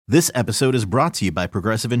This episode is brought to you by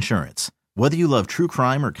Progressive Insurance. Whether you love true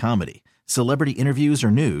crime or comedy, celebrity interviews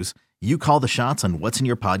or news, you call the shots on what's in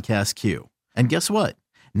your podcast queue. And guess what?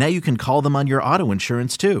 Now you can call them on your auto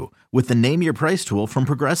insurance too with the Name Your Price tool from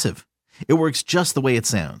Progressive. It works just the way it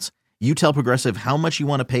sounds. You tell Progressive how much you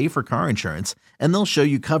want to pay for car insurance, and they'll show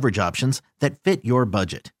you coverage options that fit your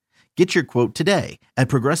budget. Get your quote today at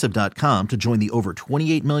Progressive.com to join the over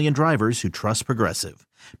 28 million drivers who trust Progressive.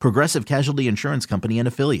 Progressive Casualty Insurance Company and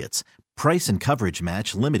Affiliates. Price and coverage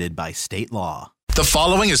match limited by state law. The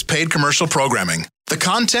following is paid commercial programming. The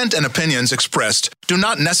content and opinions expressed do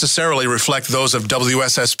not necessarily reflect those of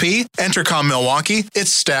WSSP, Entercom Milwaukee,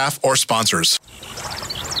 its staff, or sponsors.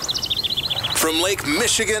 From Lake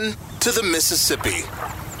Michigan to the Mississippi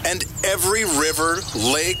and every river,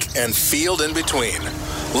 lake, and field in between,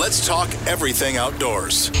 let's talk everything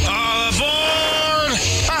outdoors. All aboard!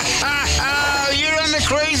 Ha ha ha! You're on the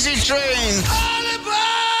crazy train! All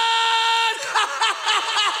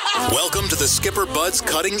aboard! Welcome to the Skipper Bud's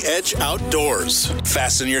Cutting Edge Outdoors.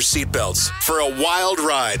 Fasten your seatbelts for a wild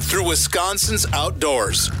ride through Wisconsin's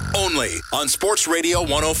outdoors. Only on Sports Radio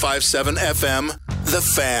 105.7 FM, The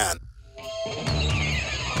Fan.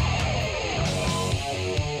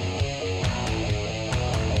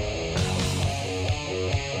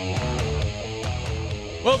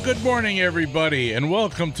 Well, good morning, everybody, and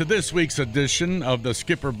welcome to this week's edition of the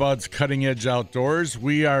Skipper Bud's Cutting Edge Outdoors.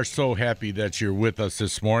 We are so happy that you're with us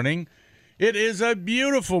this morning. It is a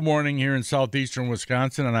beautiful morning here in southeastern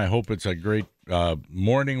Wisconsin, and I hope it's a great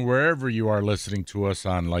morning wherever you are listening to us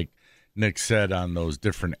on, like Nick said, on those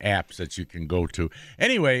different apps that you can go to.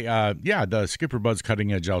 Anyway, the Skipper Bud's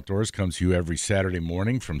Cutting Edge Outdoors comes to you every Saturday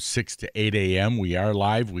morning from 6 to 8 a.m. We are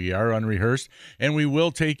live, we are unrehearsed, and we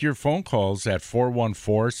will take your phone calls at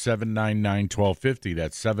 414-799-1250.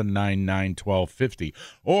 That's 799-1250.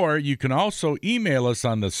 Or you can also email us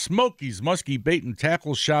on the Smokies Muskie Bait and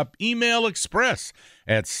Tackle Shop email express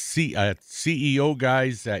at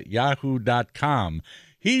ceoguys@yahoo.com.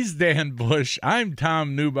 He's Dan Bush. I'm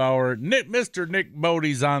Tom Neubauer. Mr. Nick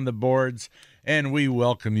Bodie's on the boards, and we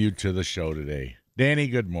welcome you to the show today. Danny,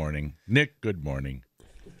 good morning. Nick, good morning.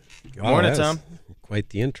 Good morning, Tom. Quite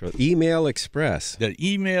the intro. Email Express. The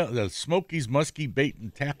Smokies Muskie Bait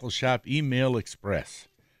and Tackle Shop Email Express.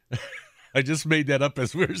 I just made that up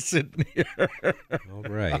as we were sitting here. All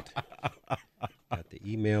right. Got the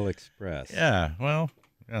Email Express. Yeah, well,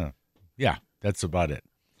 yeah, that's about it.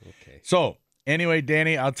 Okay. So, anyway,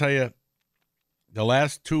 Danny, I'll tell you, the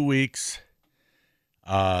last 2 weeks,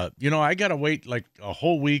 I got to wait like a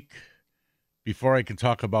whole week before I can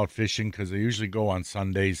talk about fishing because I usually go on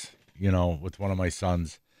Sundays, with one of my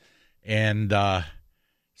sons. And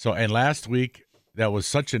and last week, that was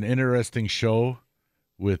such an interesting show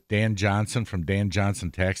with Dan Johnson from Dan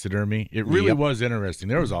Johnson Taxidermy. It really was interesting.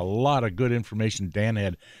 There was a lot of good information. Dan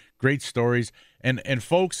had great stories. And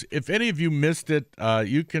folks, if any of you missed it,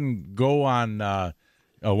 you can go on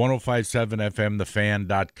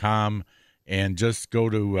 1057fmthefan.com and just go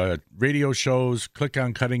to radio shows, click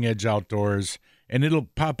on Cutting Edge Outdoors, and it'll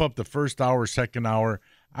pop up the first hour, second hour.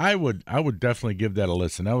 I would definitely give that a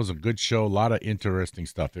listen. That was a good show, a lot of interesting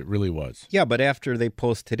stuff. It really was. Yeah, but after they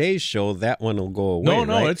post today's show, that one will go away, No,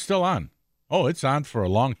 right? it's still on. Oh, it's on for a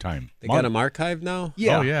long time. They got them archived now?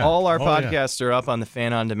 Yeah. Oh, yeah. All our Oh, podcasts are up on the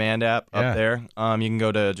Fan On Demand app up there. You can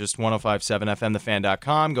go to just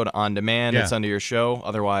 1057fmthefan.com, go to On Demand. It's under your show.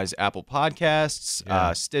 Otherwise, Apple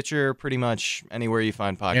Podcasts, Stitcher, pretty much anywhere you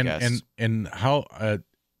find podcasts. And how,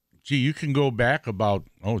 you can go back about,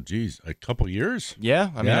 a couple years?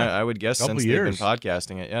 Yeah, I mean, I would guess Couple since years. they've been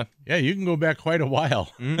podcasting it, yeah. Yeah, you can go back quite a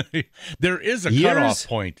while. There is a Years? cutoff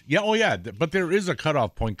point. Yeah, but there is a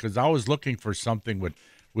cutoff point because I was looking for something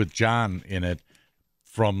with John in it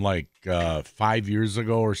from like 5 years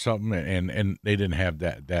ago or something, and they didn't have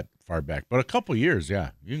that far back. But a couple years,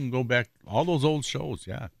 yeah. You can go back, all those old shows,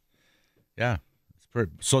 yeah. Yeah.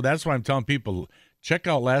 So that's why I'm telling people, check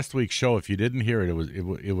out last week's show. If you didn't hear it,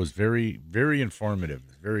 it was very, very informative.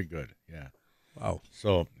 Very good. Yeah. Wow.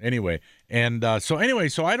 So anyway,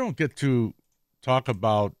 so I don't get to talk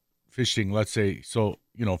about fishing, let's say, for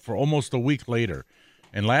almost a week later.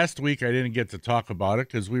 And last week I didn't get to talk about it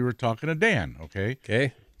because we were talking to Dan, okay?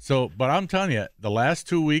 Okay. So, but I'm telling you, the last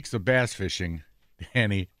 2 weeks of bass fishing,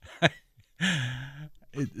 Danny,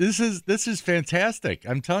 this is fantastic.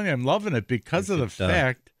 I'm telling you, I'm loving it because of the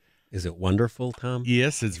fact. Is it wonderful, Tom?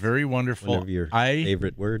 Yes, it's very wonderful. One of your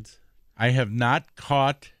favorite words? I have not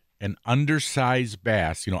caught an undersized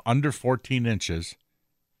bass, under 14 inches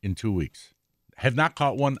in 2 weeks. Have not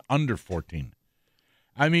caught one under 14.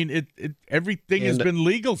 I mean, everything has been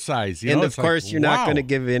legal size. And of course, you're not going to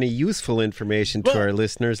give any useful information to our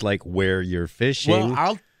listeners, like where you're fishing.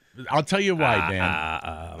 Well, I'll tell you why, Dan.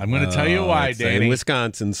 I'm going to tell you why, Danny. In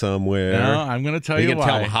Wisconsin somewhere. No, I'm going to tell you why.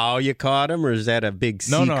 You can tell how you caught them, or is that a big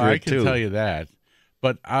secret? No, I can tell you that.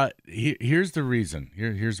 But here's the reason.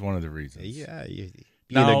 Here's one of the reasons. Yeah. You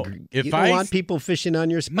don't want people fishing on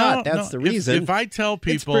your spot. That's the reason. If I tell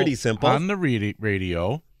people it's pretty simple. On the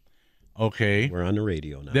radio, okay. We're on the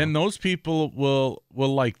radio now. Then those people will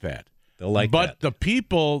like that. They'll like that. But the the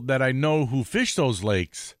people that I know who fish those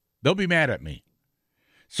lakes, they'll be mad at me.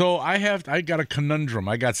 So I got a conundrum.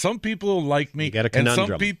 I got some people who like me, and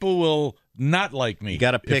some people will not like me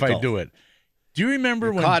if I do it. Do you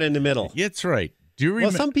remember when caught in the middle? That's right. Do you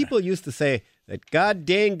remember? Well, some people used to say that God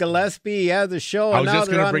dang Gillespie has a show, and now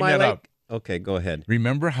they're on my lake. Okay, go ahead.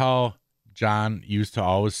 Remember how John used to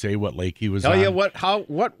always say what lake he was on? Tell you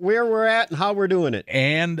where we're at and how we're doing it.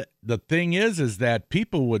 And the thing is that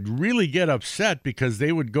people would really get upset because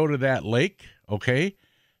they would go to that lake, okay,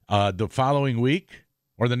 the following week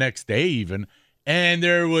or the next day even, and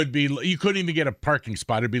you couldn't even get a parking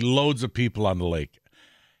spot. There'd be loads of people on the lake.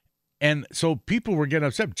 And so people were getting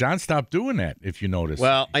upset. John stopped doing that, if you notice.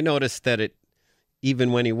 Well, I noticed that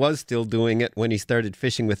even when he was still doing it, when he started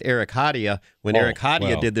fishing with Eric Hadia, Eric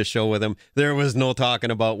Hadia did the show with him, there was no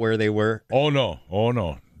talking about where they were. Oh, no.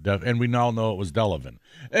 And we now know it was Delavan.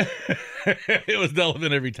 It was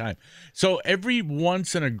Delavan every time. So every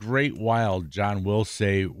once in a great while, John will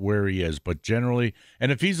say where he is. But generally,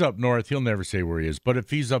 and if he's up north, he'll never say where he is. But if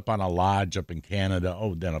he's up on a lodge up in Canada,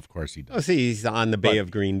 then of course he does. Oh, see, he's on the Bay of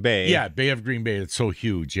Green Bay. Yeah, Bay of Green Bay. It's so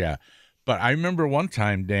huge, yeah. But I remember one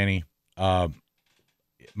time, Danny,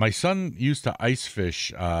 my son used to ice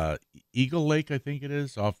fish Eagle Lake, I think it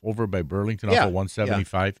is, over by Burlington, off of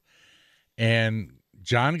 175. Yeah. And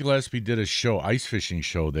John Gillespie did a ice fishing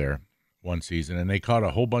show there one season, and they caught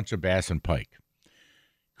a whole bunch of bass and pike.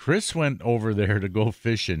 Chris went over there to go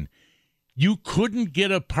fishing. You couldn't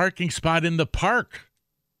get a parking spot in the park.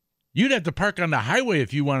 You'd have to park on the highway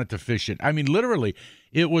if you wanted to fish it. I mean, literally,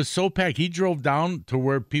 it was so packed. He drove down to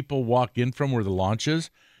where people walk in from, where the launch is.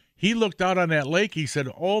 He looked out on that lake. He said,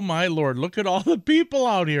 "Oh, my Lord, look at all the people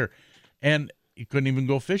out here." And he couldn't even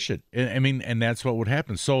go fish it. And that's what would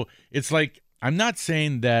happen. So it's like, I'm not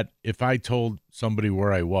saying that if I told somebody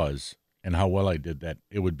where I was and how well I did that,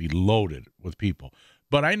 it would be loaded with people.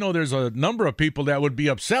 But I know there's a number of people that would be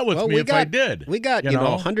upset with me if I did. We got,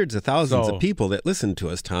 hundreds of thousands of people that listen to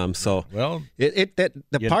us, Tom. So the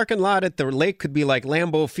parking lot at the lake could be like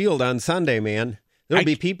Lambeau Field on Sunday, man. There'll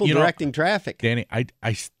be people directing traffic. Danny,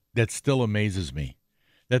 that still amazes me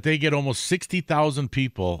that they get almost 60,000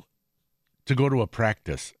 people to go to a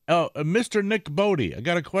practice. Oh, Mr. Nick Bodie, I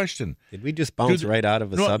got a question. Did we just bounce right out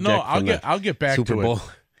of a subject? No, I'll get back Super to Bowl?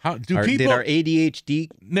 It. Did our ADHD?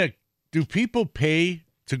 Nick, do people pay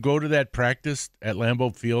to go to that practice at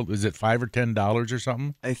Lambeau Field? Is it $5 or $10 or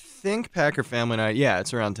something? I think Packer Family Night,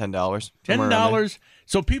 it's around $10. $10?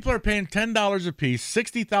 So people are paying $10 a piece,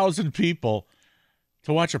 60,000 people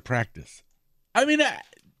to watch a practice. I mean,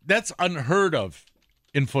 that's unheard of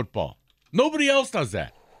in football. Nobody else does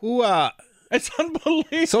that. It's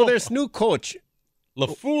unbelievable. So there's new coach.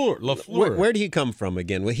 LaFleur. Where did he come from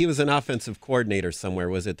again? Well, he was an offensive coordinator somewhere.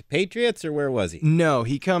 Was it the Patriots or where was he? No,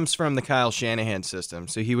 he comes from the Kyle Shanahan system.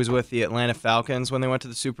 So he was with the Atlanta Falcons when they went to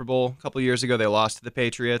the Super Bowl. A couple of years ago, they lost to the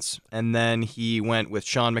Patriots. And then he went with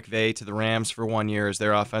Sean McVay to the Rams for 1 year as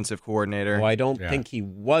their offensive coordinator. Well, I don't think he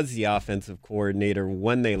was the offensive coordinator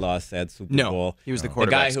when they lost that Super Bowl. No, he was the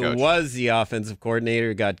quarterback's coach. The guy who was the offensive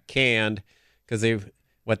coordinator got canned because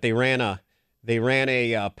they ran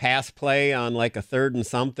a pass play on like a 3rd and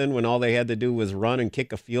something when all they had to do was run and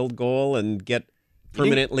kick a field goal and get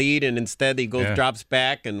permanent lead, and instead he drops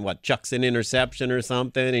back and chucks an interception or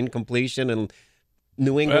something, incompletion, and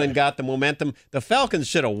New England got the momentum. The Falcons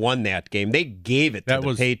should have won that game. They gave it to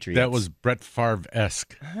the Patriots. That was Brett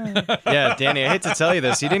Favre-esque. Yeah, Danny, I hate to tell you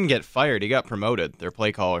this. He didn't get fired. He got promoted, their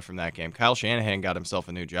play caller from that game. Kyle Shanahan got himself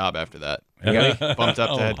a new job after that. He got bumped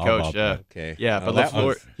up to head coach. Yeah, okay. Yeah, but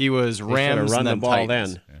LaFleur, he was Rams and then the ball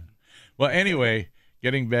Titans. Then. Yeah. Well, anyway,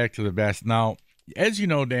 getting back to the bass. Now, as you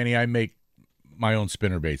know, Danny, I make my own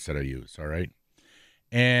spinnerbaits that I use, all right?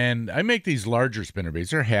 And I make these larger spinnerbaits.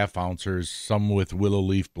 They're half-ouncers, some with willow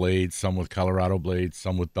leaf blades, some with Colorado blades,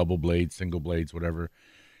 some with double blades, single blades, whatever.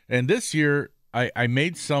 And this year, I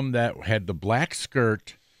made some that had the black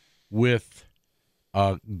skirt with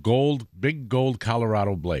a big gold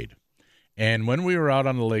Colorado blade. And when we were out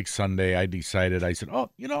on the lake Sunday, I said,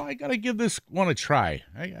 I got to give this one a try.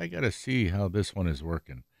 I got to see how this one is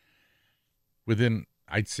working. Within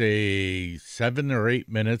I'd say 7 or 8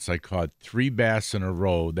 minutes, I caught 3 bass in a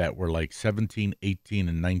row that were like 17, 18,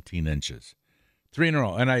 and 19 inches. 3 in a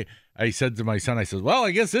row. And I said to my son, I said, well,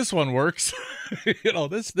 I guess this one works. This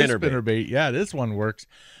spinnerbait. Yeah, this one works.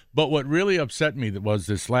 But what really upset me was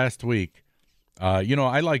this last week, I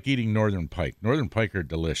like eating northern pike. Northern pike are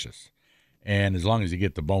delicious. And as long as you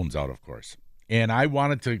get the bones out, of course. And I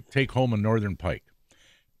wanted to take home a northern pike.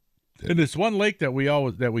 And this one lake that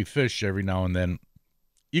we fish every now and then,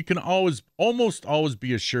 you can almost always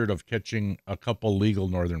be assured of catching a couple legal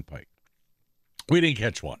northern pike. We didn't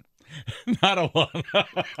catch one. Not a one.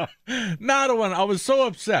 Not a one. I was so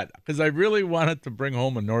upset because I really wanted to bring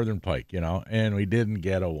home a northern pike, and we didn't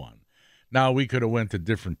get a one. Now, we could have went to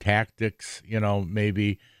different tactics,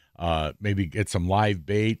 maybe get some live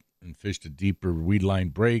bait and fished a deeper weed line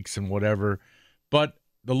breaks and whatever. But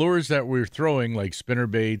the lures that we're throwing, like spinner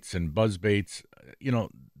baits and buzz baits,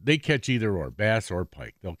 they catch either or, bass or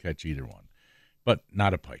pike. They'll catch either one, but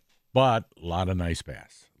not a pike. But a lot of nice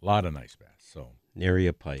bass. So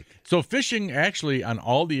area pike. So fishing actually on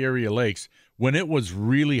all the area lakes, when it was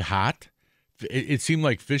really hot, it seemed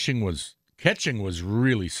like catching was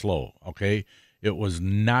really slow. Okay, it was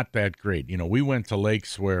not that great. We went to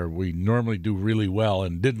lakes where we normally do really well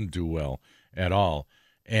and didn't do well at all.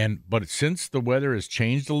 But since the weather has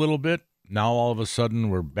changed a little bit, now all of a sudden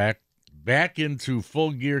we're back into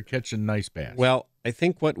full gear catching nice bass. Well, I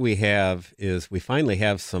think what we have is we finally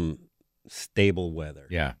have some stable weather.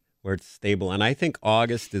 Yeah. Where it's stable. And I think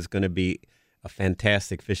August is going to be a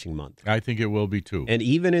fantastic fishing month. I think it will be too. And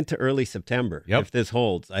even into early September, if this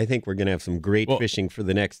holds, I think we're going to have some great fishing for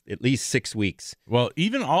the next at least 6 weeks. Well,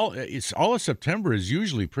 even all of September is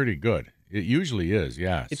usually pretty good. It usually is,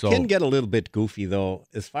 yeah. It can get a little bit goofy, though.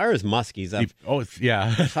 As far as muskies,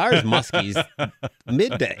 as far as muskies,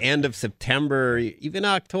 mid to end of September, even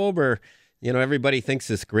October, everybody thinks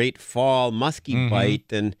this great fall muskie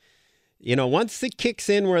bite. And, once it kicks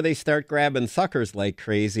in where they start grabbing suckers like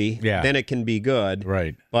crazy, then it can be good.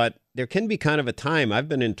 Right. But there can be kind of a time. I've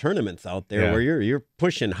been in tournaments out there where you're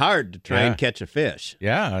pushing hard to try and catch a fish.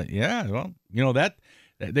 Yeah. Well, that.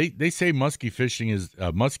 They say muskie fishing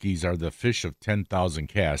muskies are the fish of 10,000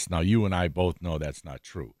 casts. Now, you and I both know that's not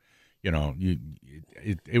true.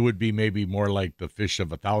 It would be maybe more like the fish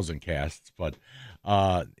of 1,000 casts, but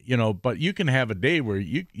but you can have a day where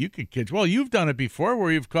you could catch. Well, you've done it before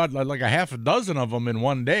where you've caught like a half a dozen of them in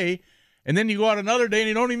one day, and then you go out another day and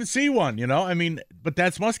you don't even see one. But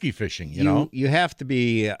that's muskie fishing. You have to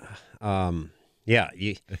be, some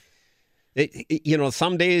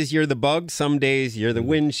days you're the bug, some days you're the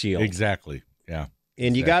windshield. Exactly. Yeah.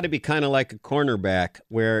 And you got to be kind of like a cornerback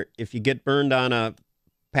where if you get burned on a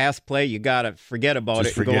pass play, you got to forget about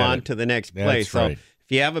it and go on to the next play. That's so right. if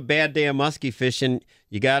you have a bad day of muskie fishing,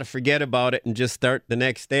 you got to forget about it and just start the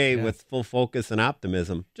next day with full focus and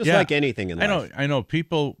optimism, just like anything in life. I know.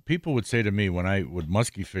 People would say to me when I would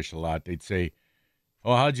muskie fish a lot, they'd say,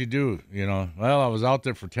 "Oh, how'd you do?" Well, I was out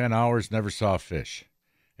there for 10 hours, never saw a fish.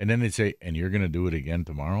 And then they'd say, "And you're going to do it again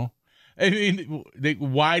tomorrow?" I mean,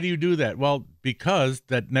 why do you do that? Well, because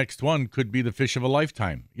that next one could be the fish of a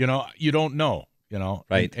lifetime. You don't know.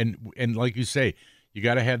 Right. And like you say, you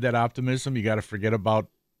got to have that optimism. You got to forget about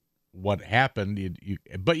what happened.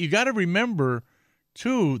 But you got to remember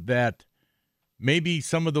too that maybe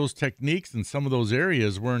some of those techniques and some of those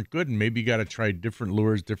areas weren't good, and maybe you got to try different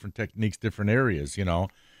lures, different techniques, different areas. You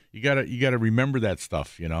got to remember that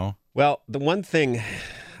stuff. Well, the one thing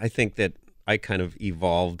I think that I kind of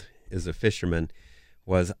evolved as a fisherman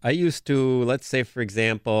was I used to, let's say, for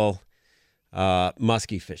example,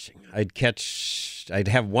 muskie fishing. I'd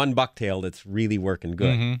have one bucktail that's really working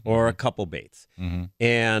good or a couple baits.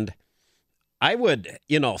 And I would,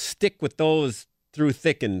 stick with those through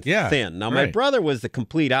thick and thin. Now, my brother was the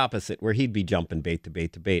complete opposite where he'd be jumping bait to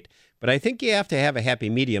bait to bait. But I think you have to have a happy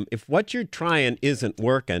medium. If what you're trying isn't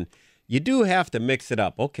working, you do have to mix it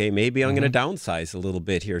up. Okay, maybe I'm going to downsize a little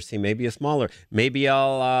bit here. See, maybe a smaller. Maybe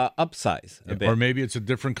I'll upsize a bit. Or maybe it's a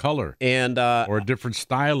different color. And or a different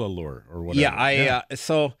style of lure or whatever. Yeah,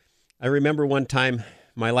 so I remember one time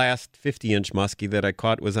my last 50-inch muskie that I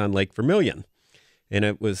caught was on Lake Vermilion. And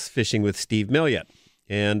it was fishing with Steve Milliot.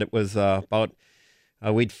 And it was about,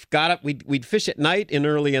 we'd fish at night and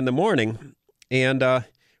early in the morning. And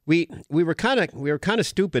we were kind of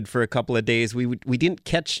stupid for a couple of days. We didn't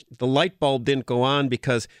catch, the light bulb didn't go on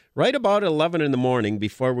because right about 11 in the morning,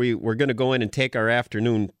 before we were going to go in and take our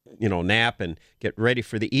afternoon nap and get ready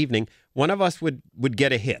for the evening, one of us would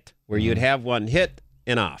get a hit where you'd have one hit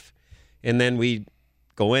and off, and then we'd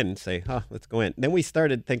go in and say, let's go in. Then we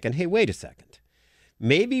started thinking, hey, wait a second,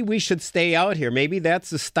 maybe we should stay out here. Maybe that's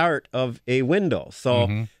the start of a window.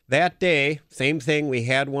 So that day, same thing. We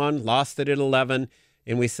had one, lost it at 11,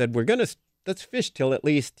 and we said, let's fish till at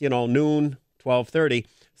least, noon, 12:30.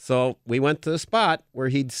 So we went to the spot where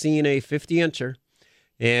he'd seen a 50-incher,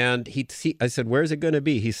 and I said, where's it going to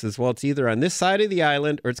be? He says, well, it's either on this side of the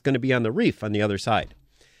island or it's going to be on the reef on the other side.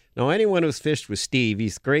 Now, anyone who's fished with Steve,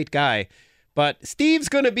 he's a great guy. But Steve's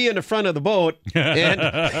going to be in the front of the boat, and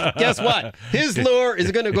guess what? His lure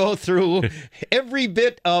is going to go through every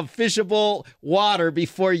bit of fishable water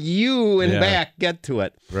before you and back get to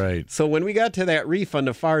it. Right. So when we got to that reef on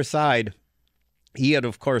the far side, he had,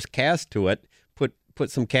 of course, cast to it,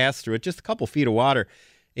 put some casts through it, just a couple feet of water.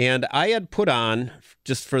 And I had put on,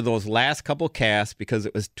 just for those last couple casts, because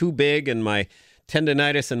it was too big and my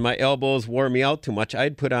tendonitis and my elbows wore me out too much,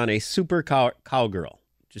 I'd put on a Super Cowgirl.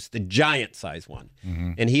 Just the giant size one.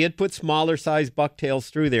 And he had put smaller size bucktails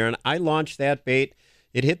through there, and I launched that bait.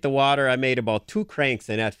 It hit the water. I made about 2 cranks,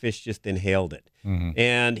 and that fish just inhaled it.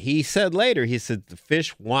 And he said later, the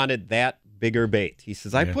fish wanted that bigger bait. He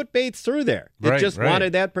says, I put baits through there. It just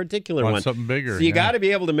wanted that particular one. Something bigger. So you got to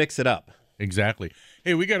be able to mix it up. Exactly.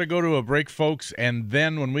 Hey, we got to go to a break, folks, and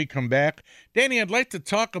then when we come back, Danny, I'd like to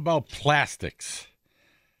talk about plastics.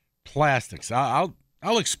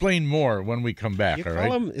 I'll explain more when we come back, all right?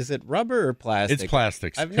 Them, is it rubber or plastic? It's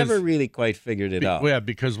plastics. I've never really quite figured it out. Yeah,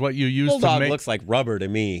 because what you use Bulldog to make... looks like rubber to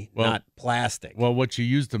me, not plastic. Well, what you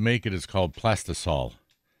use to make it is called plastisol.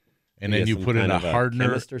 And then you put in a hardener.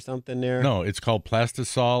 Chemist or something there? No, it's called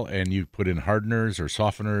plastisol, and you put in hardeners or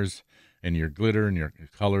softeners and your glitter and your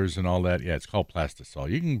colors and all that. Yeah, it's called plastisol.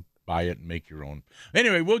 You can buy it and make your own.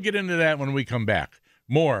 Anyway, we'll get into that when we come back.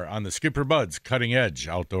 More on the Skipper Buds Cutting Edge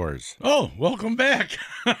Outdoors. Oh, welcome back.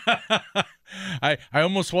 I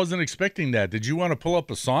almost wasn't expecting that. Did you want to pull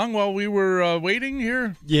up a song while we were waiting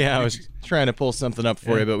here? Yeah, I was trying to pull something up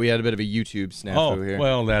for you, but we had a bit of a YouTube snafu here.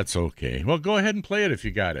 Well, that's okay. Well, go ahead and play it if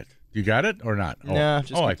you got it. You got it or not? No,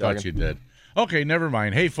 just I thought you did. Okay, never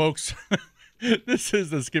mind. Hey, folks, this is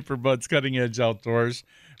the Skipper Buds Cutting Edge Outdoors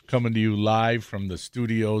coming to you live from the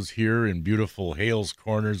studios here in beautiful Hales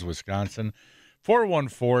Corners, Wisconsin.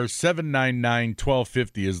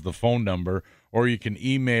 414-799-1250 is the phone number, or you can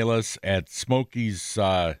email us at Smokies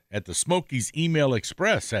at the Smokies Email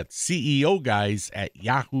Express at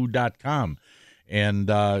ceoguys@yahoo.com. And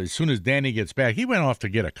as soon as Danny gets back, he went off to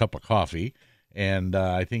get a cup of coffee, and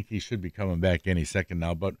I think he should be coming back any second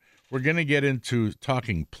now. But we're going to get into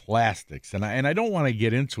talking plastics, and I don't want to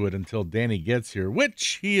get into it until Danny gets here,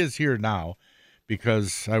 which he is here now,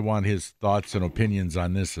 because I want his thoughts and opinions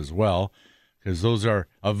on this as well. Because those are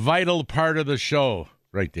a vital part of the show.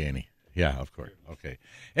 Right, Danny? Yeah, of course. Okay.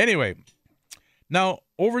 Anyway, now,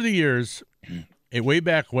 over the years, way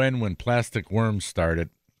back when plastic worms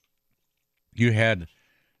started, you had,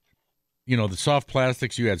 the soft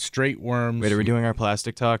plastics, you had straight worms. Wait, are we doing our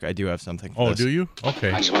plastic talk? I do have something for this. Do you?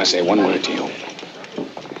 Okay. I just want to say one word to you.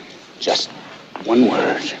 Just one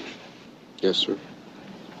word. Yes, sir.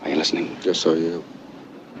 Are you listening? Yes, I am.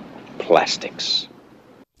 Plastics.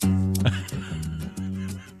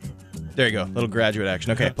 There you go. Little graduate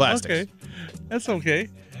action. Okay, plastics. Okay. That's okay.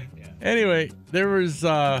 Anyway, there was,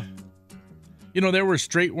 there were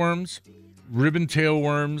straight worms, ribbon tail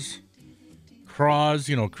worms, craws,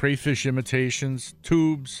 crayfish imitations,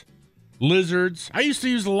 tubes, lizards. I used to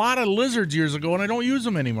use a lot of lizards years ago, and I don't use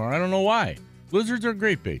them anymore. I don't know why. Lizards are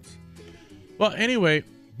great baits. Well, anyway,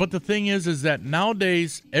 but the thing is that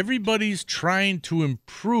nowadays everybody's trying to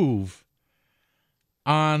improve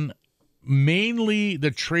on mainly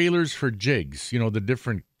the trailers for jigs, the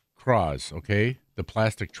different craws, okay? The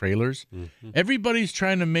plastic trailers. Mm-hmm. Everybody's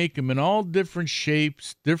trying to make them in all different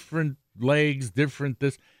shapes, different legs, different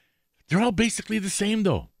this. They're all basically the same,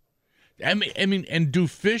 though. I mean, and do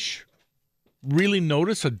fish really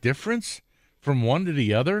notice a difference from one to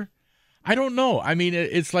the other? I don't know. I mean,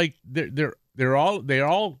 it's like they're all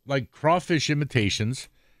like crawfish imitations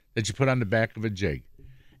that you put on the back of a jig.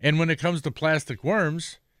 And when it comes to plastic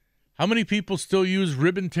worms, how many people still use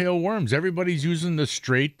ribbon tail worms? Everybody's using the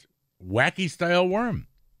straight, wacky style worm.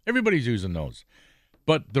 Everybody's using those.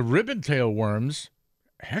 But the ribbon tail worms,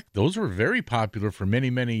 heck, those were very popular for many,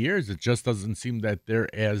 many years. It just doesn't seem that they're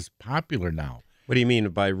as popular now. What do you mean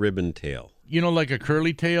by ribbon tail? Like a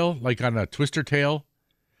curly tail, like on a twister tail.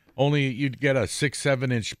 Only you'd get a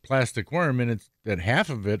 6-7 inch plastic worm, and it's that half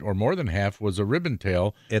of it, or more than half, was a ribbon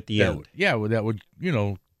tail. At the end. Yeah, that would,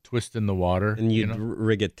 twist in the water. And you'd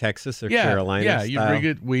rig it Texas or Carolina style? Yeah, you'd rig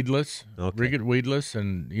it weedless. Okay. Rig it weedless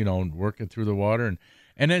and, work it through the water.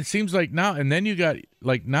 And it seems like now, and then you got,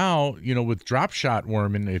 like now, with drop shot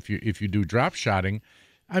worming, if you do drop shotting,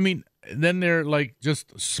 I mean, then they're like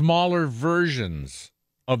just smaller versions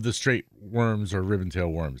of the straight worms or ribbon-tail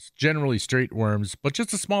worms. Generally straight worms, but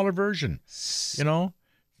just a smaller version,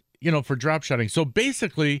 for drop shotting. So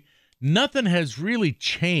basically, nothing has really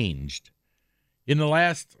changed in the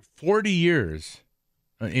last 40 years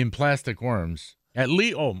in plastic worms. At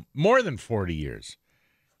least, more than 40 years.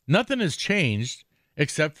 Nothing has changed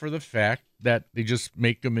except for the fact that they just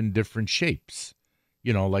make them in different shapes,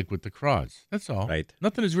 like with the craws. That's all. Right.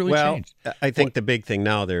 Nothing has really changed. I think the big thing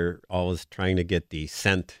now, they're always trying to get the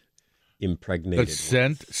scent impregnated. The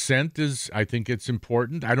scent is, I think it's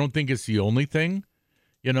important. I don't think it's the only thing,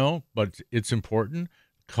 but it's important.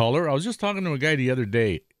 Color. I was just talking to a guy the other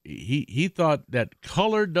day. He thought that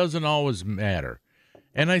color doesn't always matter.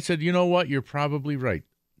 And I said, you know what? You're probably right.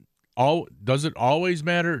 Does it always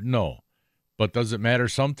matter? No. But does it matter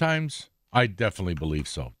sometimes? I definitely believe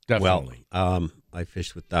so. Definitely. Well, I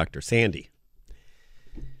fished with Dr. Sandy.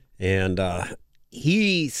 And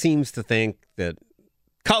he seems to think that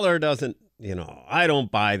color doesn't, I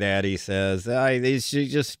don't buy that, he says. They should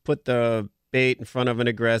just put the bait in front of an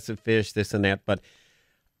aggressive fish, this and that. But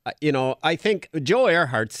I think Joe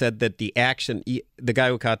Earhart said that the action, the guy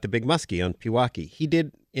who caught the big muskie on Pewaukee, he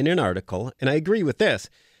did in an article, and I agree with this,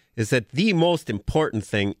 is that the most important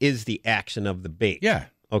thing is the action of the bait. Yeah.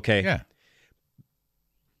 Okay? Yeah.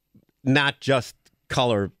 Not just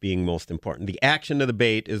color being most important. The action of the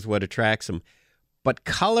bait is what attracts them. But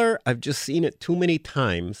color, I've just seen it too many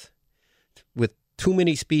times with too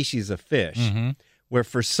many species of fish, where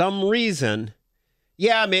for some reason,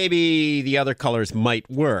 maybe the other colors might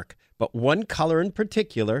work, but one color in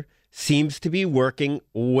particular seems to be working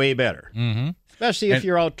way better. Especially if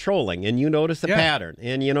you're out trolling and you notice a pattern.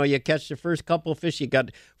 And, you catch the first couple of fish, you got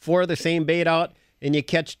 4 of the same bait out, and you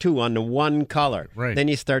catch 2 on the one color. Right. Then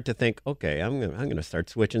you start to think, okay, I'm gonna start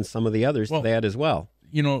switching some of the others to that as well.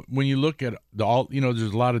 When you look at there's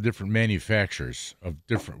a lot of different manufacturers of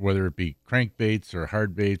different, whether it be crankbaits or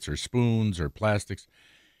hard baits or spoons or plastics.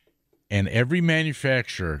 And every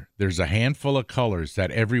manufacturer, there's a handful of colors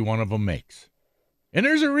that every one of them makes. And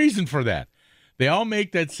there's a reason for that. They all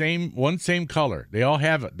make that same color. They all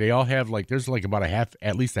have it. They all have there's about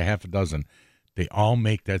at least a half a dozen. They all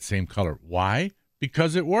make that same color. Why?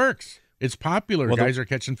 Because it works. It's popular. Guys are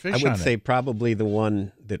catching fish on it. I would say probably the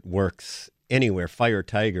one that works anywhere, Fire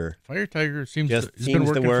Tiger. Fire Tiger seems to been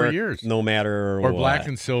working for years. No matter or what. Black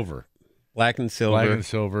and Silver. Black and Silver. Black and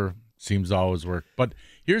Silver seems to always work. But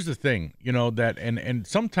here's the thing, that and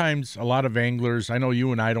sometimes a lot of anglers, I know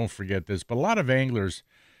you and I don't forget this, but a lot of anglers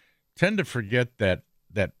tend to forget that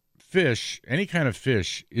fish, any kind of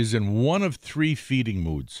fish, is in one of 3 feeding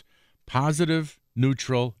moods: positive,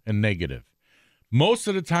 neutral, and negative. Most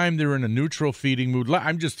of the time, they're in a neutral feeding mood.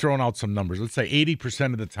 I'm just throwing out some numbers. Let's say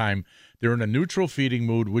 80% of the time, they're in a neutral feeding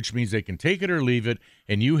mood, which means they can take it or leave it,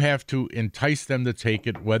 and you have to entice them to take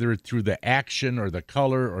it, whether it's through the action or the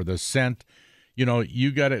color or the scent.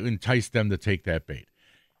 You got to entice them to take that bait.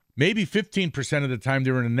 Maybe 15% of the time,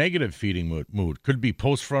 they're in a negative feeding mood. Could be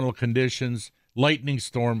post-frontal conditions, lightning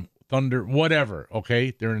storm, thunder, whatever,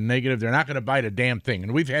 okay? They're in a negative. They're not going to bite a damn thing.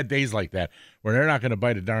 And we've had days like that where they're not going to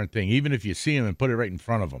bite a darn thing, even if you see them and put it right in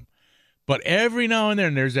front of them. But every now and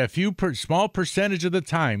then, there's that small percentage of the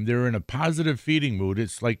time they're in a positive feeding mood.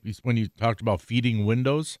 It's like when you talked about feeding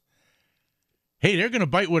windows. Hey, they're going to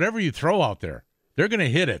bite whatever you throw out there. They're going to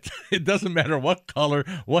hit it. It doesn't matter what color,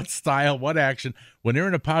 what style, what action. When they're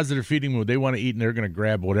in a positive feeding mood, they want to eat, and they're going to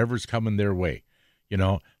grab whatever's coming their way,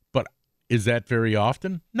 But is that very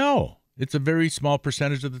often? No. It's a very small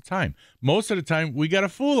percentage of the time. Most of the time, we got to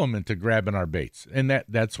fool them into grabbing our baits, and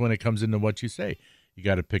that's when it comes into what you say. You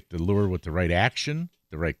got to pick the lure with the right action,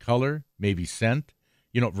 the right color, maybe scent,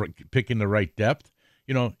 picking the right depth.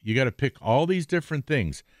 You got to pick all these different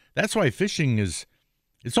things. That's why fishing it's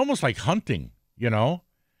almost like hunting.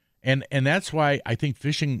 And that's why I think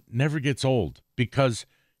fishing never gets old, because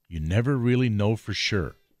you never really know for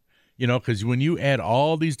sure, because when you add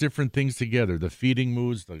all these different things together, the feeding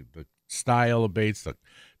moods, the style of baits,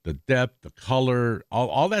 the depth, the color,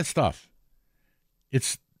 all that stuff,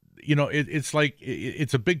 it's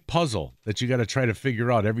it's a big puzzle that you got to try to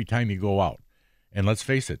figure out every time you go out. And let's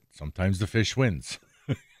face it, sometimes the fish wins.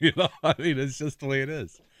 It's just the way it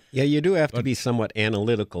is. Yeah, you do have to be somewhat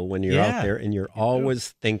analytical when you're out there, and you're always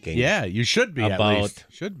thinking. Yeah, you should be about, at least.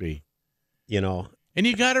 Should be. And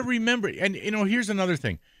you got to remember, and here's another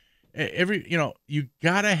thing. You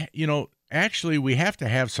got to, actually we have to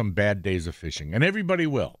have some bad days of fishing, and everybody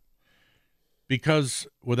will. Because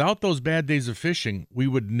without those bad days of fishing, we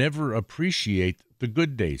would never appreciate the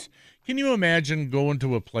good days. Can you imagine going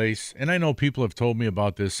to a place, and I know people have told me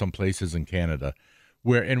about this, some places in Canada,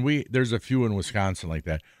 there's a few in Wisconsin like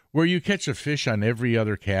that, where you catch a fish on every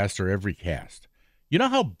other cast or every cast. You know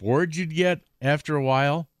how bored you'd get after a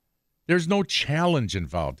while? There's no challenge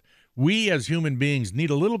involved. We as human beings need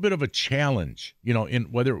a little bit of a challenge, in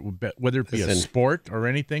whether it be a sport or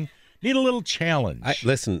anything. Need a little challenge.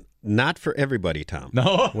 Listen, not for everybody, Tom.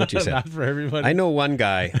 No, what you said. Not for everybody. I know one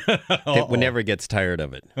guy that never gets tired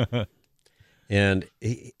of it. And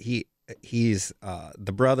he's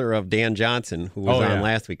the brother of Dan Johnson, who was on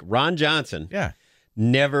last week. Ron Johnson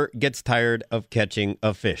never gets tired of catching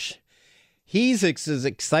a fish. He's as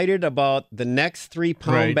excited about the next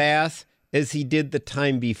 3-pound bass as he did the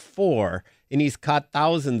time before, and he's caught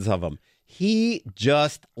thousands of them. He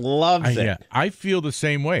just loves it. Yeah, I feel the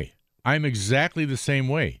same way. I'm exactly the same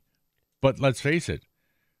way. But let's face it,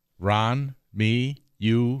 Ron, me,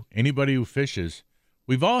 you, anybody who fishes,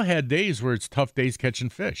 we've all had days where it's tough days catching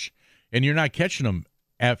fish, and you're not catching them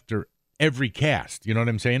after every cast. You know what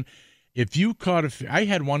I'm saying? If you caught a fish, I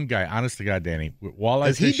had one guy, honest to God, Danny, walleye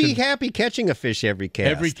fishing. Does he be happy catching a fish every cast?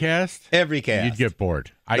 Every cast? Every cast. You'd get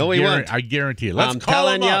bored. No, he won't. I guarantee it. I'm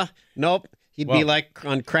telling you, nope. He'd be like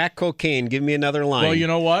on crack cocaine. Give me another line. Well, you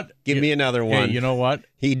know what? Give me another one. Hey, you know what?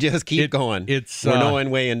 He just keep going.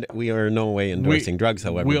 We are no way endorsing drugs,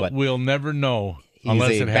 however. We'll never know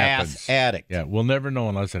unless it happens. He's a bass addict. Yeah, we'll never know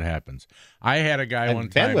unless it happens. I had a guy one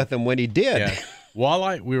time. I've been with him when he did. Yeah,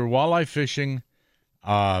 we were walleye fishing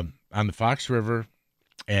on the Fox River,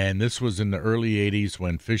 and this was in the early '80s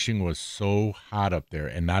when fishing was so hot up there,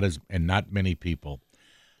 and not many people.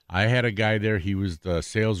 I had a guy there. He was the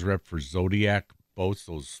sales rep for Zodiac boats,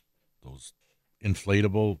 those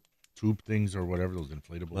inflatable tube things or whatever, those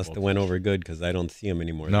inflatable Must boats. have went over good because I don't see them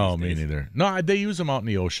anymore. No, me neither. No, they use them out in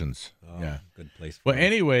the oceans. Oh, yeah, good place. Well,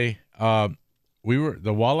 anyway, the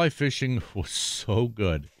walleye fishing was so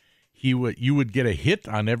good. You would get a hit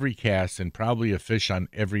on every cast and probably a fish on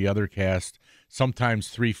every other cast. Sometimes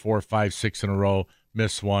 3, 4, 5, 6 in a row.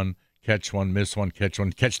 Miss one, catch one, miss one, catch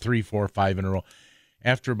one, catch 3, 4, 5 in a row.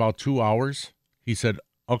 After about 2 hours, he said,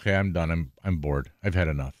 "Okay, I'm done. I'm bored. I've had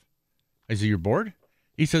enough." I said, "You're bored?"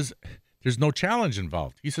 He says, "There's no challenge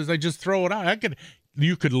involved." He says, "I just throw it out.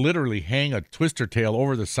 You could literally hang a twister tail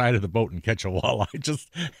over the side of the boat and catch a walleye. Just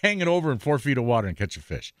hang it over in 4 feet of water and catch a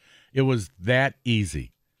fish." It was that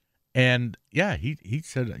easy. And yeah, he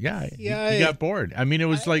said, he got bored. I mean, it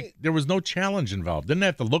was like there was no challenge involved. Didn't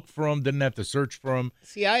have to look for him. Didn't have to search for him.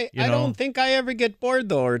 See, I don't think I ever get bored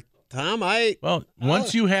though, Tom.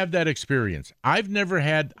 Once you have that experience, I've never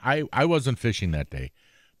had. I wasn't fishing that day,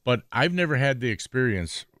 but I've never had the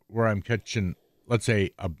experience where I'm catching, let's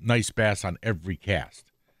say, a nice bass on every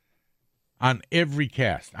cast. On every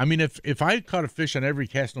cast. I mean, if I caught a fish on every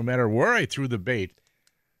cast, no matter where I threw the bait,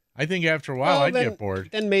 I think after a while I'd get bored.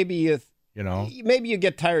 Then maybe maybe you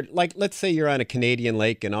get tired. Like, let's say you're on a Canadian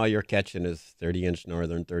lake and all you're catching is 30-inch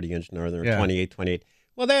northern, 28.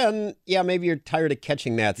 Well, then, maybe you're tired of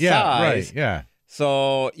catching that size. Right, yeah.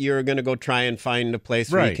 So you're going to go try and find a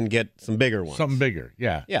place where you can get some bigger ones. Something bigger,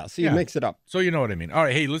 yeah. Yeah, so you mix it up. So you know what I mean. All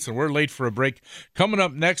right, hey, listen, we're late for a break. Coming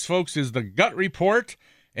up next, folks, is the Gut Report,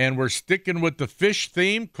 and we're sticking with the fish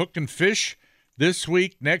theme, cooking fish. This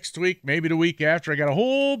week, next week, maybe the week after. I got a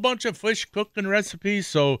whole bunch of fish cooking recipes,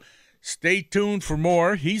 so stay tuned for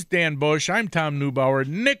more. He's Dan Bush. I'm Tom Neubauer.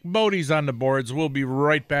 Nick Bodie's on the boards. We'll be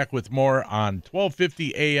right back with more on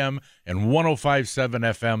 1250 AM and 105.7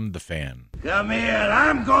 FM, The Fan. Come here,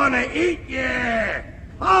 I'm gonna eat you.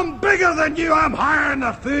 I'm bigger than you. I'm higher in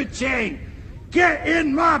the food chain. Get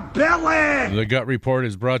in my belly. The Gut Report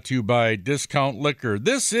is brought to you by Discount Liquor.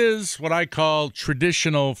 This is what I call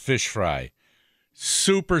traditional fish fry.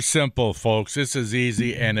 Super simple, folks. This is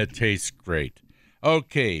easy, and it tastes great.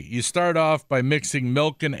 Okay, you start off by mixing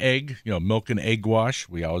milk and egg, milk and egg wash.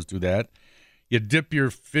 We always do that. You dip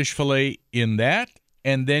your fish fillet in that,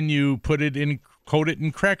 and then you coat it in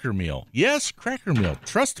cracker meal. Yes, cracker meal.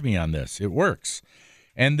 Trust me on this. It works.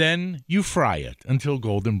 And then you fry it until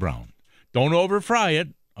golden brown. Don't over fry it,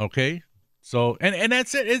 okay? So, and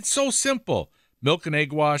that's it. It's so simple. Milk and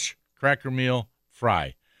egg wash, cracker meal,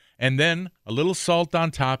 fry. And then a little salt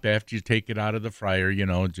on top after you take it out of the fryer,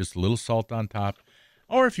 just a little salt on top.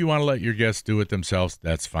 Or if you want to let your guests do it themselves,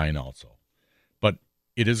 that's fine also. But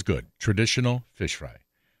it is good. Traditional fish fry.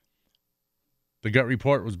 The Gut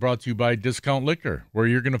Report was brought to you by Discount Liquor, where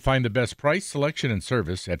you're going to find the best price, selection, and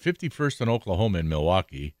service at 51st and Oklahoma in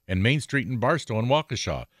Milwaukee and Main Street in Barstow and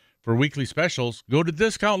Waukesha. For weekly specials, go to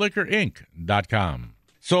discountliquorinc.com.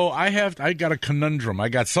 So I got a conundrum. I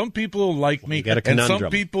got some people who like me, and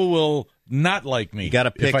some people will not like me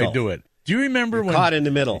if I do it. Do you remember when caught in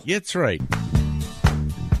the middle? That's right.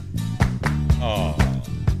 Oh,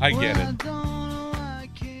 I get it.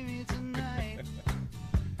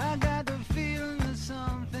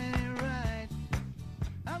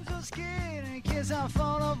 Sometimes I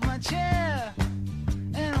fall off my chair,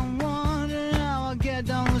 and I'm wondering how I'll get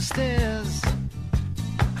down the stairs.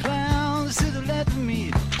 Clowns to the left of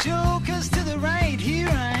me, jokers to the right. Here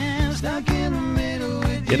I am, stuck in the middle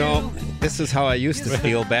with you. You know, this is how I used to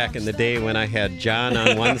feel back in the day when I had John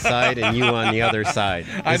on one side and you on the other side.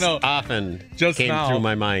 This I know. often Just came now, through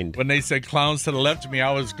my mind. When they said clowns to the left of me,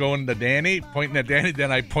 I was going to Danny, pointing at Danny,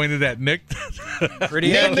 then I pointed at Nick.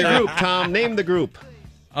 Pretty Name the accurate. group, Tom. Name the group.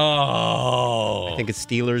 Oh. I think it's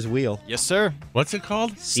Steelers Wheel. Yes, sir. What's it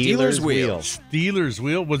called? Steelers Wheel. Steelers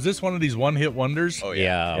Wheel. Was this one of these one-hit wonders? Oh,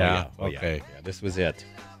 yeah. Yeah, Oh, yeah. okay. Yeah, this was it.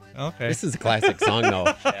 Okay. This is a classic song, though.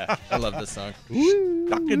 Yeah, I love this song.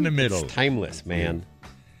 Stuck in the middle. It's timeless, man.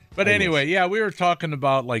 But anyway, yeah, we were talking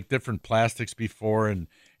about like different plastics before and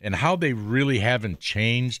how they really haven't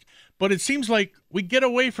changed. But it seems like we get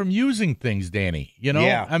away from using things, Danny. You know?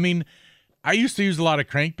 Yeah. I mean, I used to use a lot of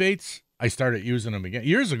crankbaits. I started using them again.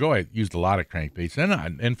 Years ago, I used a lot of crankbaits.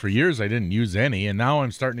 And for years, I didn't use any. And now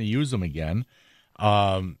I'm starting to use them again.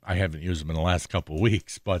 I haven't used them in the last couple of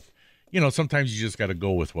weeks. But, you know, sometimes you just got to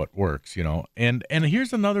go with what works, you know. And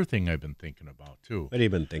here's another thing I've been thinking about, too. What have you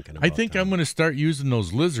been thinking about? I think Tom? I'm going to start using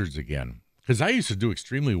those lizards again because I used to do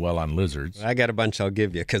extremely well on lizards. I got a bunch I'll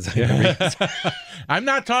give you because I'm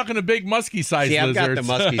not talking a big musky-sized See, I've lizards. got the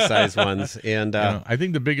musky-sized ones. And You know, I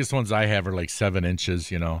think the biggest ones I have are like 7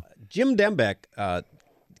 inches, you know. Jim Dembeck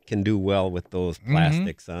can do well with those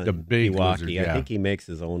plastics on The big Milwaukee. lizard, yeah. I think he makes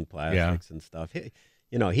his own plastics and stuff.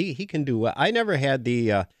 He can do well. I never had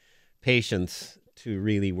the patience to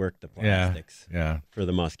really work the plastics Yeah. for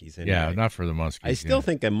the muskies. Anyway. Yeah, not for the muskies. I still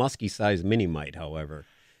think a musky-sized mini might, however,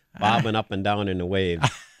 bobbing up and down in the waves.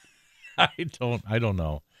 I don't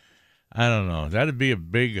know. That'd be a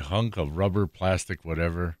big hunk of rubber, plastic,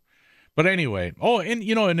 whatever. But anyway,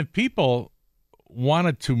 and if people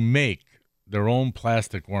wanted to make their own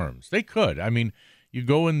plastic worms, they could. I mean, you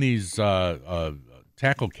go in these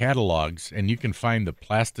tackle catalogs and you can find the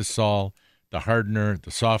Plastisol, the hardener,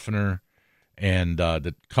 the softener, and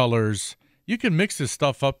the colors. You can mix this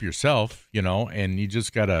stuff up yourself, you know, and you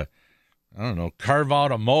just gotta, I don't know, carve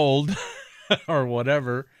out a mold or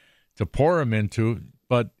whatever to pour them into.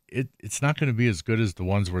 But it's not going to be as good as the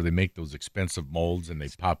ones where they make those expensive molds and they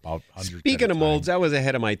pop out hundreds. Speaking of molds, I was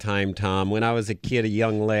ahead of my time, Tom. When I was a kid, a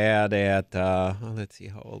young lad at, let's see,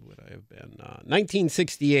 how old would I have been?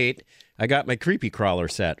 1968, I got my Creepy Crawler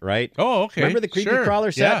set, right? Oh, okay. Remember the Creepy Sure.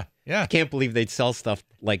 Crawler set? Yeah. I can't believe they'd sell stuff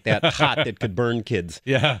like that hot that could burn kids.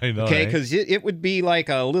 Yeah, I know. Okay, right? because it would be like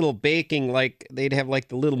a little baking, like they'd have like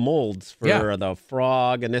the little molds for the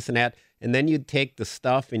frog and this and that. And then you'd take the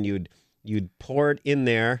stuff and you'd pour it in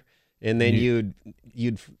there, and then you'd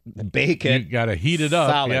bake it. You got to heat it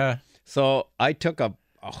up. solid. Yeah. So I took a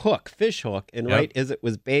fish hook, and Yep. right as it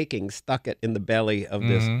was baking, stuck it in the belly of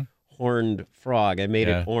this horned frog. I made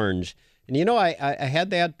it orange. And you know, I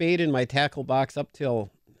had that bait in my tackle box up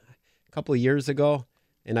till a couple of years ago,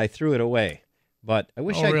 and I threw it away. But I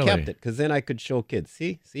wish Oh, I really? kept it, because then I could show kids.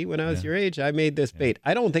 See, when I was your age, I made this bait.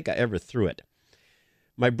 I don't think I ever threw it.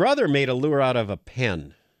 My brother made a lure out of a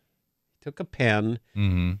pen. He took a pen,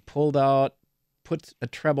 pulled out, put a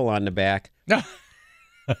treble on the back,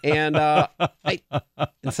 and I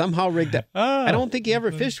somehow rigged it. I don't think he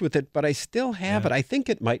ever fished with it, but I still have it. I think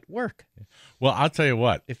it might work. Well, I'll tell you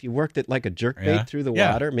what. If you worked it like a jerkbait Yeah. through the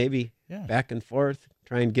Yeah. water, maybe Yeah. back and forth,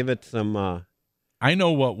 try and give it some I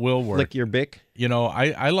know what will work. flick your bick. You know,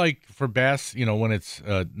 I like for bass, you know, when it's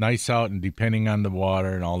nice out and depending on the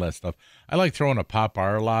water and all that stuff, I like throwing a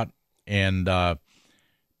Pop-R a lot. And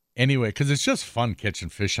anyway, because it's just fun catching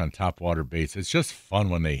fish on top water baits. It's just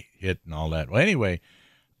fun when they hit and all that. Well, anyway,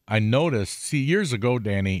 I noticed, years ago,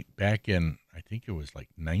 Danny, back in, I think it was like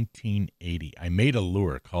 1980, I made a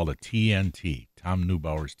lure called a TNT, Tom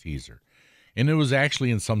Neubauer's teaser. And it was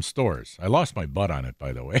actually in some stores. I lost my butt on it,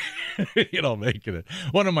 by the way. You know, making it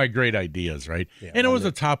one of my great ideas, right? Yeah, and it was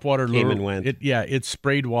a topwater lure. Came and went. It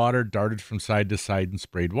sprayed water, darted from side to side, and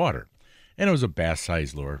sprayed water. And it was a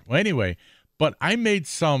bass-sized lure. Well, anyway, but I made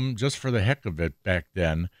some just for the heck of it back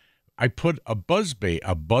then. I put a buzz blade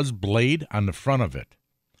on the front of it.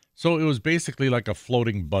 So it was basically like a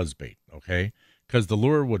floating buzz bait, okay? Because the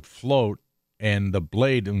lure would float, and the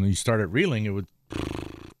blade, and when you started reeling, it would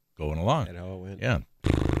going along. That's how it went. Yeah.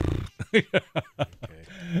 Okay.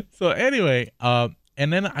 So anyway, and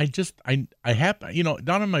then I happen, you know,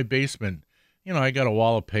 down in my basement, you know, I got a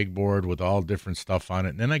wall of pegboard with all different stuff on it.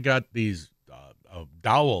 And then I got these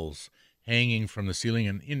dowels hanging from the ceiling,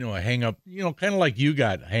 and, you know, I hang up, you know, kind of like you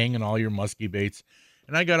got hanging all your musky baits.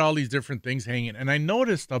 And I got all these different things hanging. And I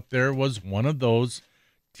noticed up there was one of those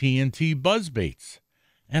TNT buzz baits.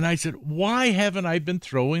 And I said, why haven't I been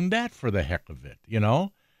throwing that for the heck of it?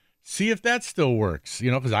 See if that still works,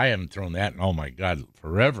 because I haven't thrown that in, oh my God,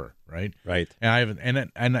 forever. Right. Right. And I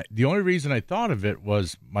haven't, and the only reason I thought of it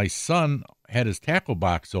was my son had his tackle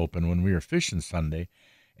box open when we were fishing Sunday,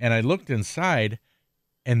 and I looked inside,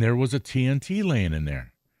 and there was a TNT laying in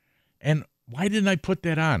there. And why didn't I put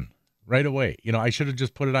that on right away? I should have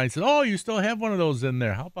just put it on. I said, oh, you still have one of those in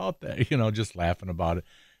there. How about that? Just laughing about it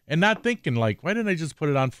and not thinking like, why didn't I just put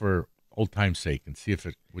it on for old time's sake and see if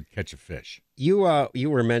it would catch a fish? You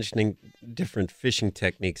were mentioning different fishing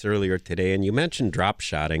techniques earlier today, and you mentioned drop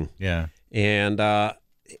shotting. Yeah. And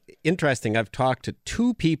interesting, I've talked to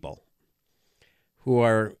two people who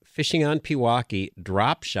are fishing on Pewaukee,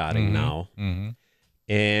 drop shotting now. Mm-hmm.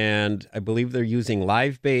 And I believe they're using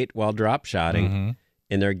live bait while drop shotting,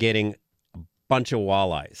 and they're getting a bunch of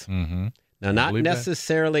walleyes. Mm-hmm. Now, not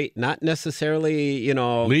necessarily,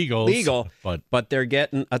 legal, but they're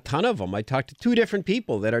getting a ton of them. I talked to two different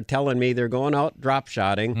people that are telling me they're going out drop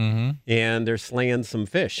shotting and they're slaying some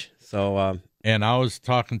fish. So, and I was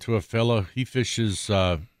talking to a fellow. He fishes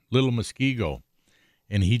Little Muskego,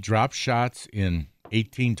 and he drops shots in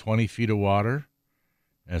 18, 20 feet of water,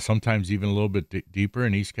 and sometimes even a little bit deeper,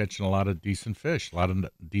 and he's catching a lot of decent fish, a lot of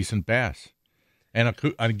decent bass, and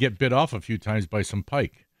I get bit off a few times by some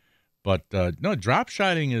pike. But no, drop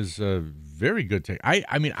shotting is a very good thing. I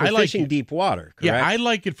like fishing deep water. Correct? Yeah, I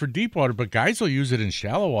like it for deep water, but guys will use it in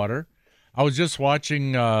shallow water. I was just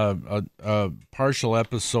watching a partial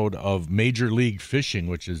episode of Major League Fishing,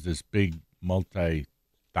 which is this big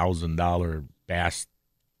multi-$1,000 bass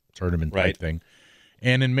tournament type thing.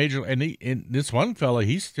 And in this one fella,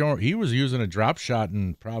 he was using a drop shot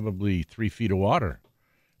in probably 3 feet of water.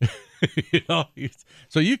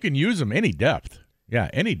 So you can use them any depth. Yeah,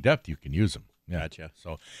 any depth you can use them. Yeah. Gotcha.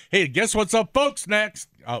 So, hey, guess what's up, folks? Next,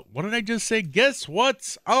 what did I just say? Guess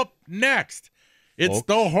what's up next? It's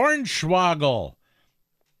the Hornswoggle.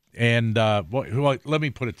 And let me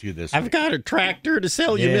put it to you this way. I've got a tractor to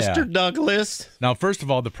sell you, Mr. Douglas. Now, first of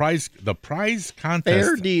all, the prize contest.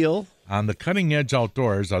 Fair deal. On the Cutting Edge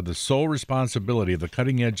Outdoors are the sole responsibility of the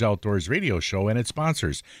Cutting Edge Outdoors radio show and its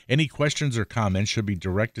sponsors. Any questions or comments should be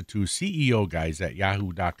directed to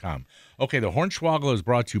ceoguys@yahoo.com. Okay, the Hornswoggle is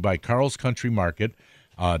brought to you by Carl's Country Market.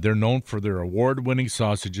 They're known for their award-winning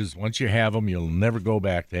sausages. Once you have them, you'll never go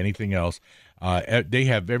back to anything else. They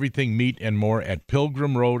have everything meat and more at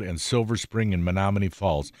Pilgrim Road and Silver Spring in Menominee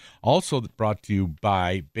Falls. Also brought to you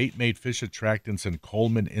by Bait Mate Fish Attractants and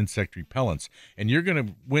Coleman Insect Repellents. And you're going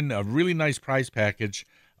to win a really nice prize package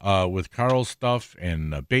with Carl's stuff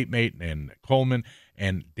and Bait Mate and Coleman.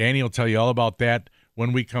 And Danny will tell you all about that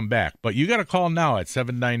when we come back. But you got to call now at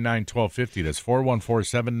 799-1250. That's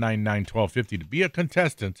 414-799-1250 to be a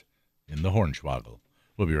contestant in the Hornswoggle.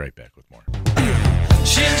 We'll be right back with more.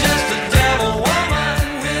 She's just a devil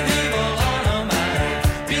woman with evil on her mind.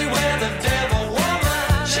 Beware the devil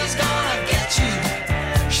woman, she's gonna get you.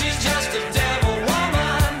 She's just a devil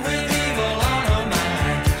woman with evil on her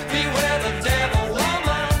mind. Beware the devil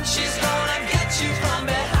woman, she's gonna get you from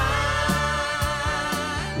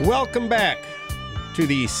behind. Welcome back to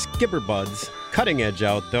the Skipper Buds Cutting Edge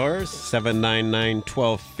Outdoors.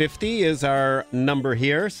 799-1250 is our number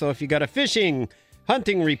here. So if you got a fishing,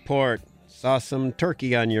 hunting report, saw some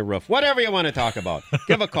turkey on your roof, whatever you want to talk about,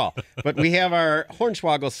 give a call. But we have our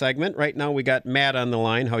Hornswoggle segment. Right now we got Matt on the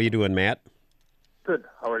line. How you doing, Matt? Good.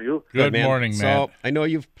 How are you? Good morning, Matt. So I know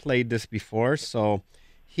you've played this before, so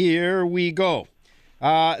here we go.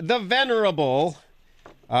 The venerable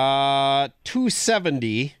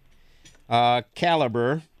 270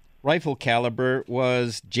 caliber, rifle caliber,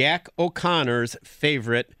 was Jack O'Connor's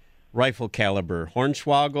favorite rifle caliber.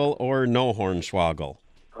 Hornswoggle or no Hornswoggle?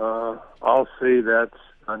 I'll say that's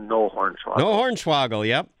a no Hornswoggle. No Hornswoggle,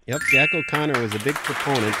 yep. Jack O'Connor was a big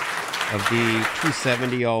proponent of the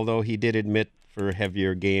 270, although he did admit for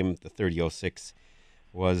heavier game, the 30-06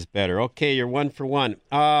 was better. Okay, you're 1 for 1.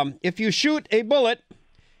 If you shoot a bullet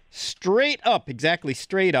straight up, exactly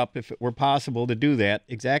straight up, if it were possible to do that,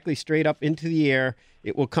 exactly straight up into the air,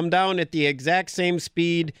 it will come down at the exact same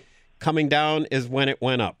speed coming down as when it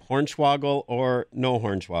went up. Hornswoggle or no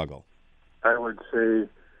Hornswoggle? I would say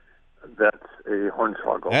that's a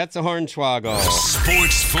Hornswoggle. That's a Hornswoggle.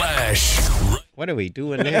 Sports Flash. What are we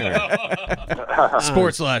doing there?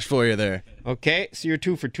 Sports Flash for you there. Okay, so you're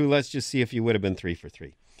 2 for 2. Let's just see if you would have been 3 for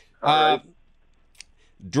 3. All right.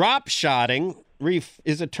 Drop shotting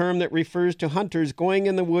is a term that refers to hunters going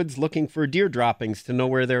in the woods looking for deer droppings to know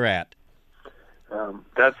where they're at.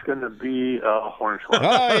 That's going to be a Hornswoggle.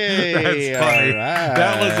 Oh, yeah. That's funny. All right.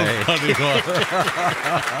 That was a funny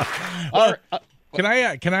one. Can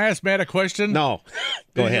I ask Matt a question? No.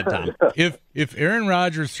 Go ahead, Tom. If Aaron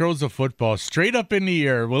Rodgers throws a football straight up in the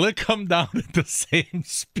air, will it come down at the same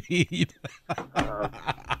speed?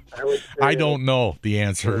 I don't know the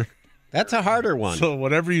answer. That's a harder one. So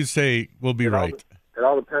whatever you say will be right. It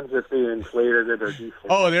all depends if they inflated it or deflated.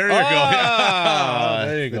 Oh, there you go. Ah,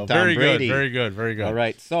 There you go. Tom Very Brady. good. Very good. Very good. All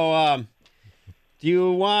right. So, do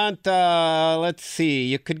you want? Let's see.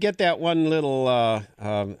 You could get that one little what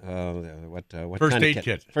First kind of aid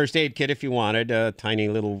kit. First aid kit if you wanted a tiny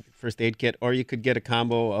little first aid kit, or you could get a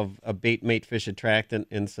combo of a bait mate fish attractant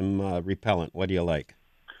and some repellent. What do you like?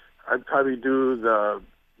 I'd probably do the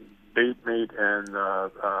bait mate and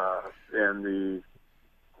the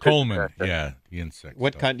Coleman. Yeah, the insect.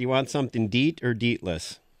 What stuff. kind? Do you want something DEET or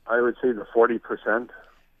DEETless? I would say the 40%.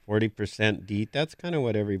 40% DEET. That's kind of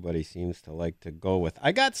what everybody seems to like to go with.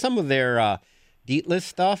 I got some of their DEETless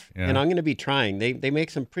stuff, and I'm going to be trying. They make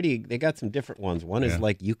some pretty. They got some different ones. One is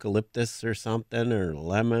like eucalyptus or something, or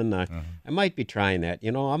lemon. I might be trying that.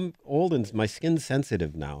 You know, I'm old and my skin's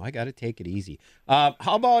sensitive now. I got to take it easy. How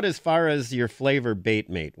about as far as your flavor bait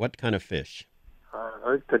mate? What kind of fish?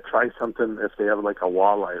 I'd like to try something if they have like a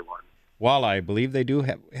walleye one. Walleye. I believe they do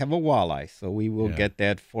have a walleye, so we will get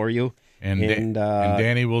that for you. And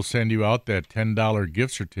Danny will send you out that $10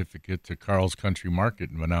 gift certificate to Carl's Country Market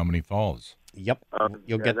in Menominee Falls. Yep,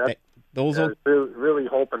 you'll get that. Those I was really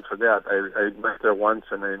hoping for that. I went there once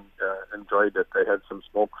and I enjoyed it. They had some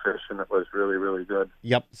smoked fish and it was really, really good.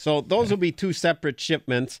 Yep. So those will be two separate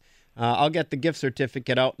shipments. I'll get the gift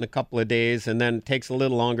certificate out in a couple of days, and then it takes a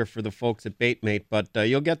little longer for the folks at Baitmate. But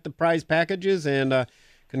you'll get the prize packages, and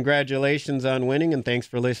congratulations on winning, and thanks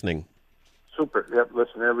for listening. Super. Yep,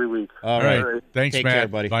 listen every week. All right. Thanks, Take Matt. care,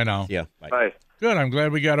 buddy. Bye now. Yeah. Bye. Good. I'm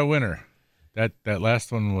glad we got a winner. That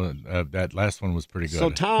last one was pretty good. So,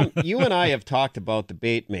 Tom, you and I have talked about the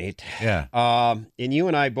Baitmate. Yeah. And you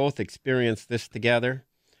and I both experienced this together,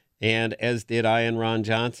 and as did I and Ron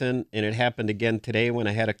Johnson. And it happened again today when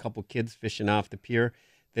I had a couple kids fishing off the pier,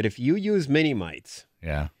 that if you use mini mites,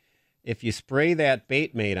 if you spray that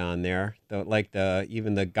Baitmate on there,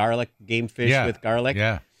 even the garlic game fish with garlic,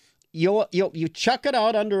 you chuck it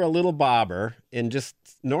out under a little bobber, and just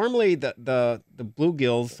normally the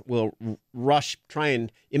bluegills will rush, try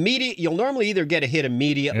and you'll normally either get a hit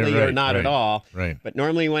immediately or not at all. Right. But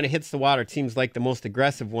normally when it hits the water, it seems like the most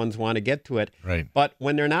aggressive ones want to get to it. Right. But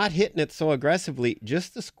when they're not hitting it so aggressively,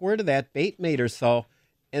 just a squirt of that Baitmate or so,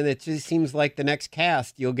 and it just seems like the next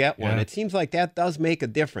cast you'll get one. It seems like that does make a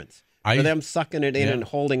difference. For them sucking it in and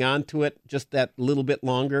holding on to it just that little bit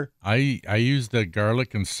longer. I use the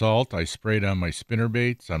garlic and salt. I sprayed on my spinner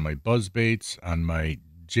baits, on my buzz baits, on my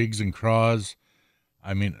jigs and craws.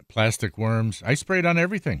 I mean, plastic worms. I sprayed on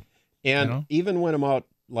everything. And even when I'm out,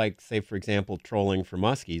 like, say, for example, trolling for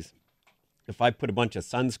muskies, if I put a bunch of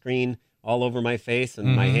sunscreen all over my face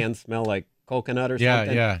and my hands smell like coconut or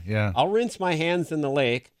something, I'll rinse my hands in the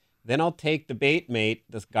lake. Then I'll take the Baitmate,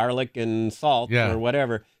 this garlic and salt or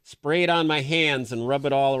whatever, spray it on my hands and rub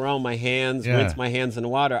it all around my hands, rinse my hands in the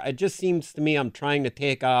water. It just seems to me I'm trying to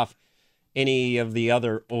take off any of the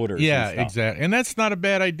other odors. Yeah, and stuff. exactly. And that's not a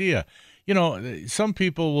bad idea. You know, some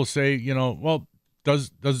people will say, well,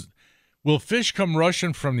 will fish come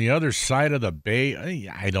rushing from the other side of the bay?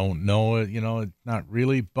 I don't know. Not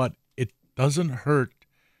really, but it doesn't hurt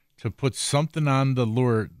to put something on the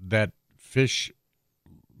lure that fish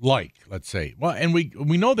like, let's say. Well, and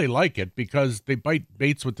we know they like it because they bite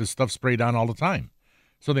baits with this stuff sprayed on all the time.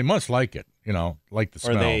 So they must like it, like the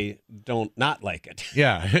smell. Or they don't not like it.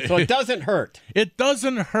 Yeah. So it doesn't hurt. It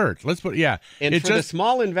doesn't hurt. Let's put, And for the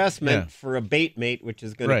small investment for a Baitmate, which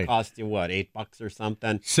is going to cost you, what, $8 or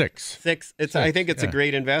something? Six. I think it's a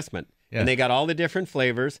great investment. Yeah. And they got all the different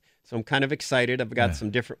flavors, so I'm kind of excited. I've got some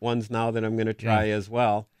different ones now that I'm going to try as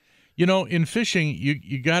well. In fishing,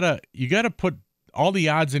 you gotta put all the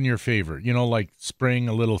odds in your favor, like spraying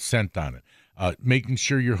a little scent on it, making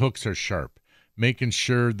sure your hooks are sharp, making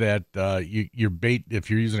sure that your bait, if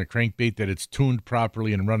you're using a crankbait, that it's tuned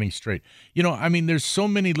properly and running straight. There's so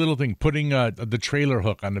many little things, putting the trailer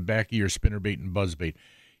hook on the back of your spinnerbait and buzzbait.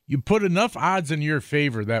 You put enough odds in your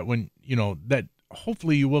favor that that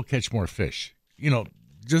hopefully you will catch more fish. You're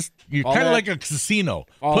kind of like a casino.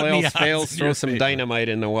 All else fails, throw some dynamite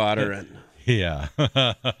in the water and... Yeah.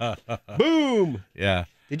 Boom. Yeah.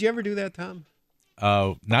 Did you ever do that, Tom?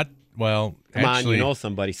 Not well. Come actually, on, you know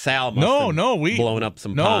somebody. Sal must have blown up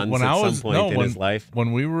some ponds at some point in his life.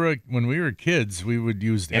 When we were kids, we would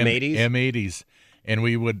use M80s, and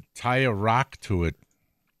we would tie a rock to it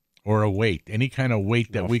or a weight, any kind of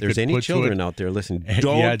weight that we could put to it. If there's any children out there, listen,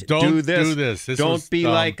 don't do this. This don't be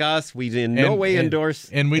like us. We in no way endorse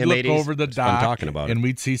And we'd M80s. look over the It's fun dock, talking about and it.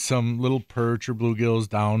 we'd see some little perch or bluegills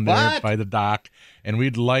down there by the dock, and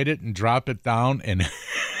we'd light it and drop it down, and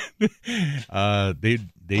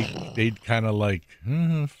they'd kind of like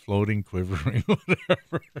floating, quivering,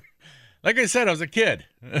 whatever. Like I said, I was a kid.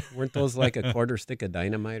 Weren't those like a quarter stick of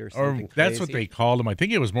dynamite or something? That's what crazy? they called them. I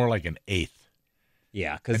think it was more like an eighth.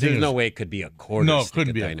 Yeah, I because think there's it no was- way it could be a quarter. No, it stick couldn't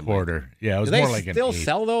of be dynamite. a quarter. Yeah, it was Do they more like an still eighth.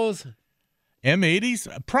 sell those?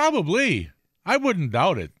 M80s? Probably. I wouldn't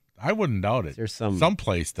doubt it. There's some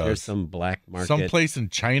place does. There's some black market. Some place in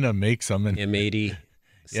China makes them. And, M80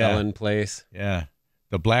 selling place. Yeah,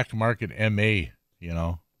 the black market MA.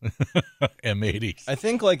 M80s. I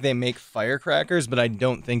think like they make firecrackers, but I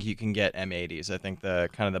don't think you can get M80s. I think the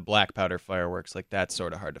kind of the black powder fireworks, like that's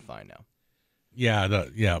sort of hard to find now. Yeah,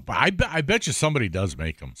 but I bet you somebody does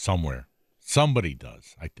make them somewhere. Somebody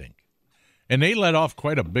does, I think, and they let off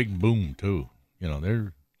quite a big boom too.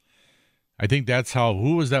 I think that's how.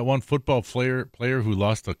 Who was that one football player who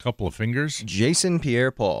lost a couple of fingers? Jason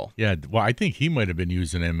Pierre-Paul. Yeah, well, I think he might have been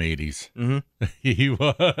using M80s. Mm-hmm. He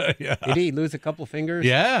was. Yeah. Did he lose a couple fingers?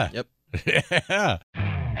 Yeah. Yep. Yeah.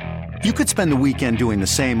 You could spend the weekend doing the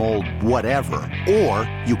same old whatever,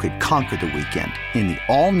 or you could conquer the weekend in the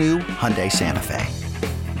all-new Hyundai Santa Fe.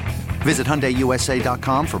 Visit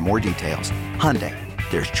HyundaiUSA.com for more details. Hyundai,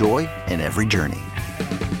 there's joy in every journey.